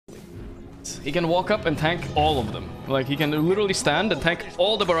beast. He can walk up and tank all of them. Like, he can literally stand and tank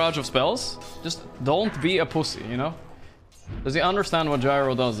all the barrage of spells. Just don't be a pussy, you know? Does he understand what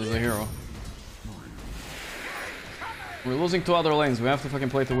Gyro does as a hero? We're losing 2 other lanes. We have to fucking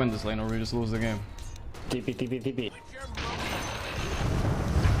play to win this lane or we just lose the game. TP, TP, TP.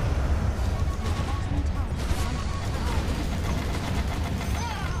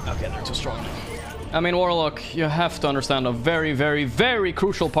 Okay, they're too strong. I mean, Warlock, you have to understand a very, very, very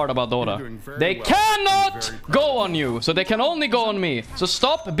crucial part about Dota. They cannot go on you, so they can only go on me. So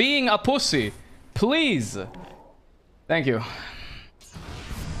stop being a pussy. Please. Thank you.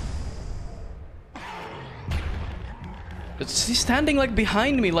 He's standing like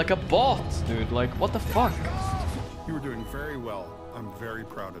behind me like a bot, dude. Like, what the fuck? You were doing very well. I'm very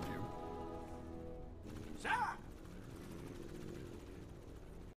proud of you.